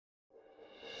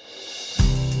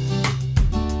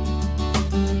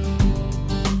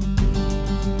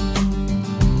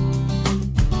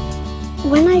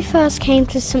I first came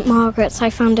to St Margaret's, I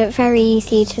found it very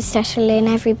easy to settle in.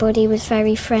 Everybody was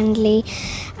very friendly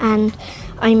and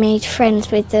I made friends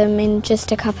with them in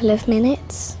just a couple of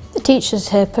minutes. The teachers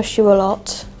here push you a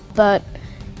lot, but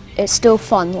it's still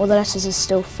fun. All the lessons are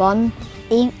still fun.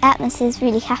 The atmosphere is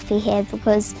really happy here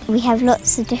because we have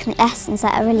lots of different lessons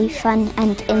that are really fun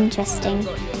and interesting.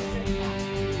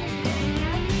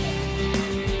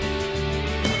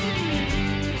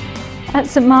 At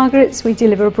St Margaret's we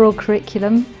deliver a broad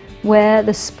curriculum where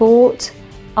the sport,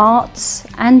 arts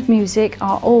and music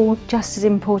are all just as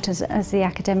important as the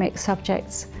academic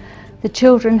subjects. The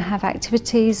children have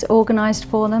activities organised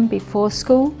for them before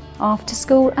school, after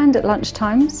school and at lunch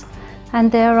times, and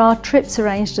there are trips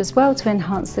arranged as well to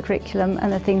enhance the curriculum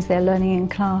and the things they're learning in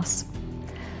class.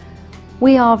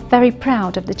 We are very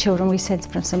proud of the children we send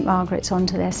from St Margaret's on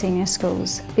to their senior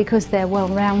schools because they're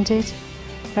well-rounded,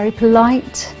 very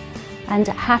polite and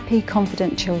happy,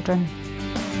 confident children.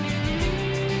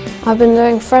 I've been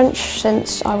doing French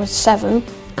since I was 7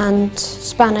 and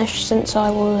Spanish since I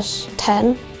was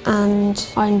 10, and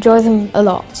I enjoy them a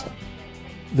lot.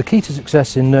 The key to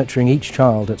success in nurturing each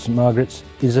child at St Margaret's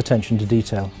is attention to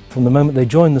detail. From the moment they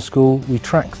join the school, we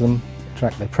track them,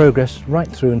 track their progress right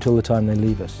through until the time they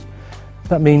leave us.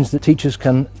 That means that teachers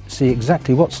can see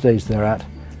exactly what stage they're at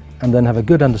and then have a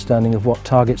good understanding of what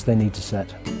targets they need to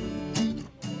set.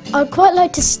 I'd quite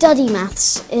like to study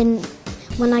maths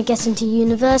when I get into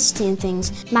university and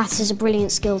things. Maths is a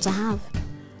brilliant skill to have.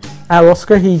 Our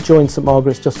Oscar, he joined St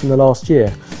Margaret's just in the last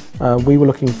year. We were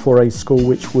looking for a school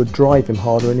which would drive him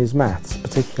harder in his maths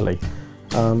particularly.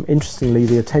 Interestingly,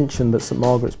 the attention that St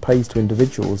Margaret's pays to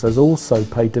individuals has also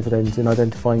paid dividends in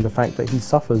identifying the fact that he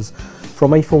suffers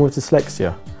from a form of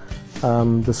dyslexia.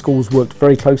 The school's worked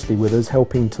very closely with us,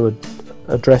 helping to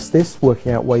address this,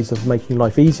 working out ways of making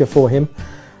life easier for him,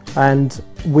 and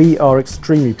we are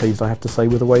extremely pleased, I have to say,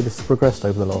 with the way this has progressed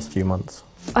over the last few months.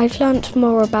 I've learnt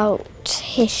more about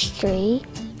history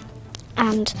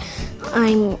and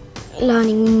I'm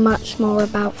learning much more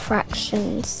about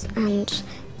fractions and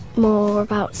more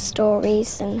about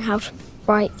stories and how to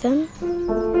write them.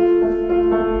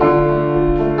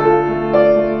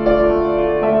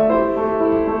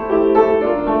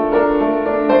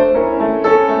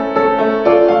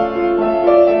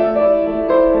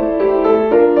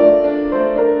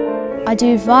 I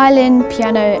do violin,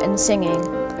 piano and singing.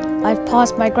 I've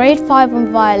passed my grade 5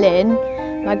 on violin,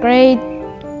 my grade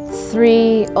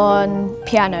 3 on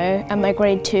piano and my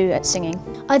grade 2 at singing.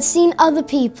 I'd seen other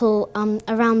people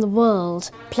around the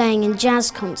world playing in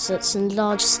jazz concerts and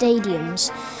large stadiums.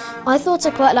 I thought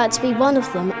I'd quite like to be one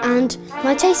of them, and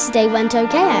my taste today went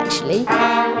okay actually.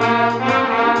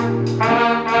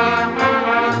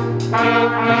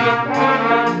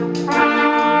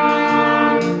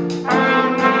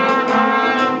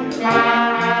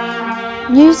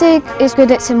 Music is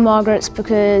good at St Margaret's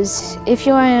because if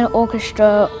you're in an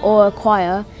orchestra or a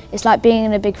choir, it's like being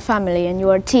in a big family and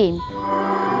you're a team.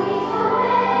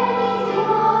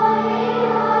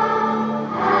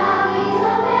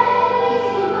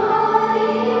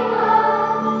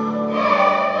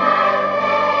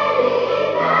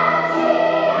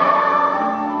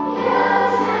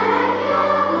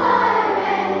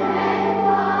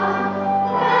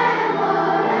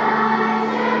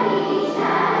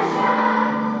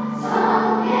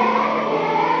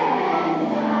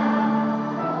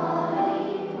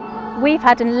 We've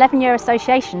had an 11-year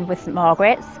association with St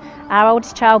Margaret's. Our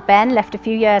oldest child, Ben, left a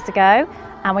few years ago,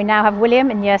 and we now have William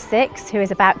in year 6, who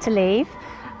is about to leave.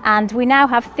 And we now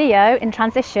have Theo in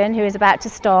transition, who is about to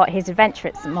start his adventure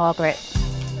at St Margaret's.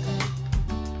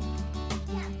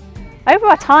 Over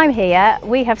our time here,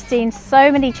 we have seen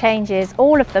so many changes,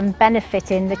 all of them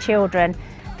benefiting the children.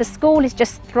 The school is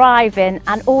just thriving,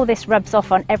 and all this rubs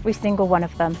off on every single one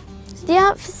of them. The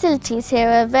art facilities here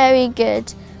are very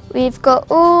good. We've got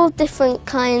all different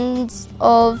kinds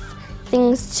of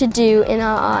things to do in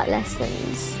our art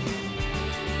lessons.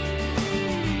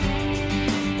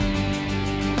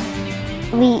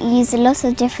 We use a lot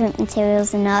of different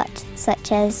materials in art,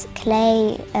 such as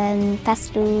clay,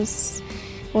 pastels,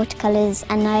 watercolours,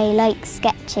 and I like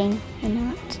sketching in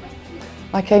art.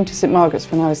 I came to St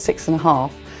Margaret's when I was 6½,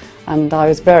 and I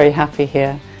was very happy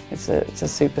here. It's a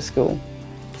super school.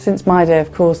 Since my day,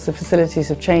 of course, the facilities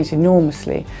have changed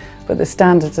enormously, but the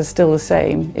standards are still the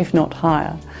same, if not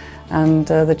higher, and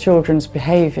the children's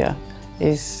behaviour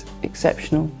is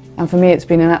exceptional. And for me, it's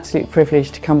been an absolute privilege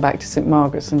to come back to St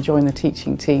Margaret's and join the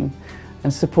teaching team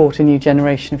and support a new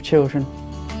generation of children.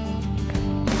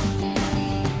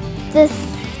 The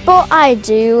sport I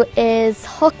do is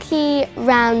hockey,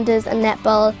 rounders and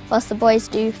netball, whilst the boys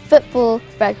do football,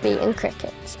 rugby and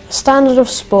cricket. standard of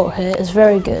sport here is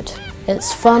very good.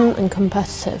 It's fun and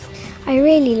competitive. I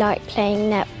really like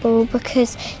playing netball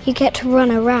because you get to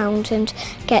run around and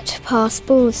get to pass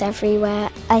balls everywhere.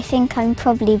 I think I'm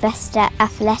probably best at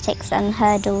athletics and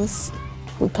hurdles.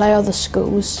 We play other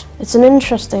schools. It's an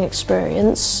interesting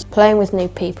experience, playing with new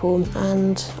people,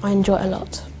 and I enjoy it a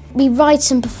lot. We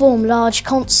write and perform large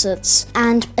concerts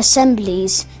and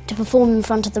assemblies to perform in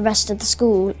front of the rest of the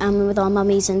school and with our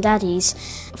mummies and daddies.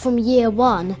 From year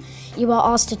 1, you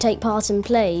are asked to take part in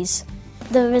plays.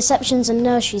 The receptions and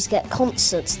nurseries get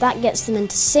concerts, that gets them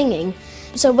into singing.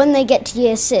 So when they get to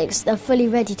year 6, they're fully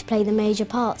ready to play the major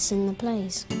parts in the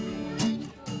plays.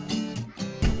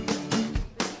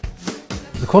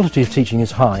 The quality of teaching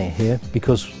is high here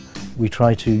because we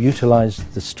try to utilise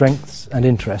the strengths and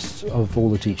interests of all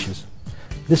the teachers.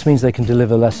 This means they can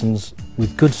deliver lessons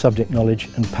with good subject knowledge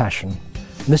and passion.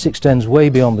 And this extends way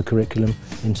beyond the curriculum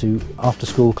into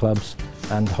after-school clubs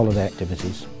and holiday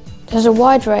activities. There's a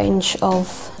wide range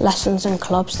of lessons and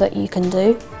clubs that you can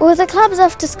do. Well, the clubs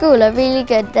after school are really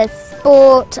good. There's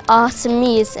sport, art and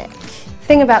music.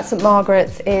 The thing about St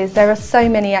Margaret's is there are so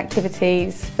many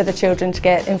activities for the children to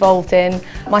get involved in.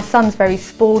 My son's very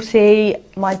sporty,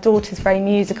 my daughter's very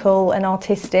musical and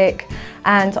artistic,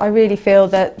 and I really feel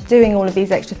that doing all of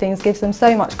these extra things gives them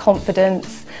so much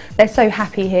confidence. They're so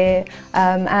happy here,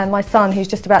 and my son, who's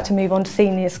just about to move on to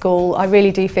senior school, I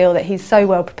really do feel that he's so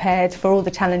well prepared for all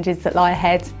the challenges that lie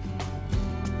ahead.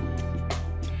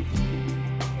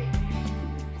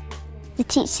 The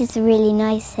teachers are really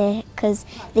nice here because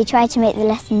they try to make the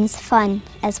lessons fun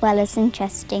as well as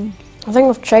interesting. I think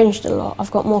I've changed a lot.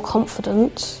 I've got more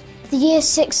confidence. The year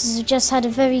 6s have just had a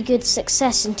very good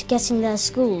success into getting their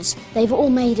schools. They've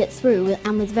all made it through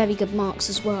and with very good marks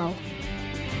as well.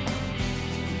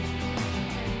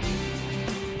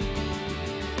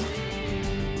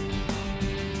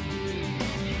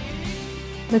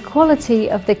 The quality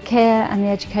of the care and the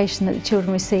education that the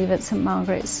children receive at St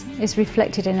Margaret's is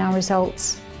reflected in our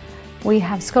results. We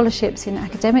have scholarships in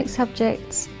academic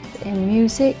subjects, in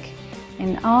music,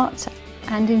 in art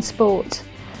and in sport,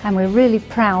 and we're really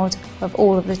proud of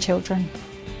all of the children.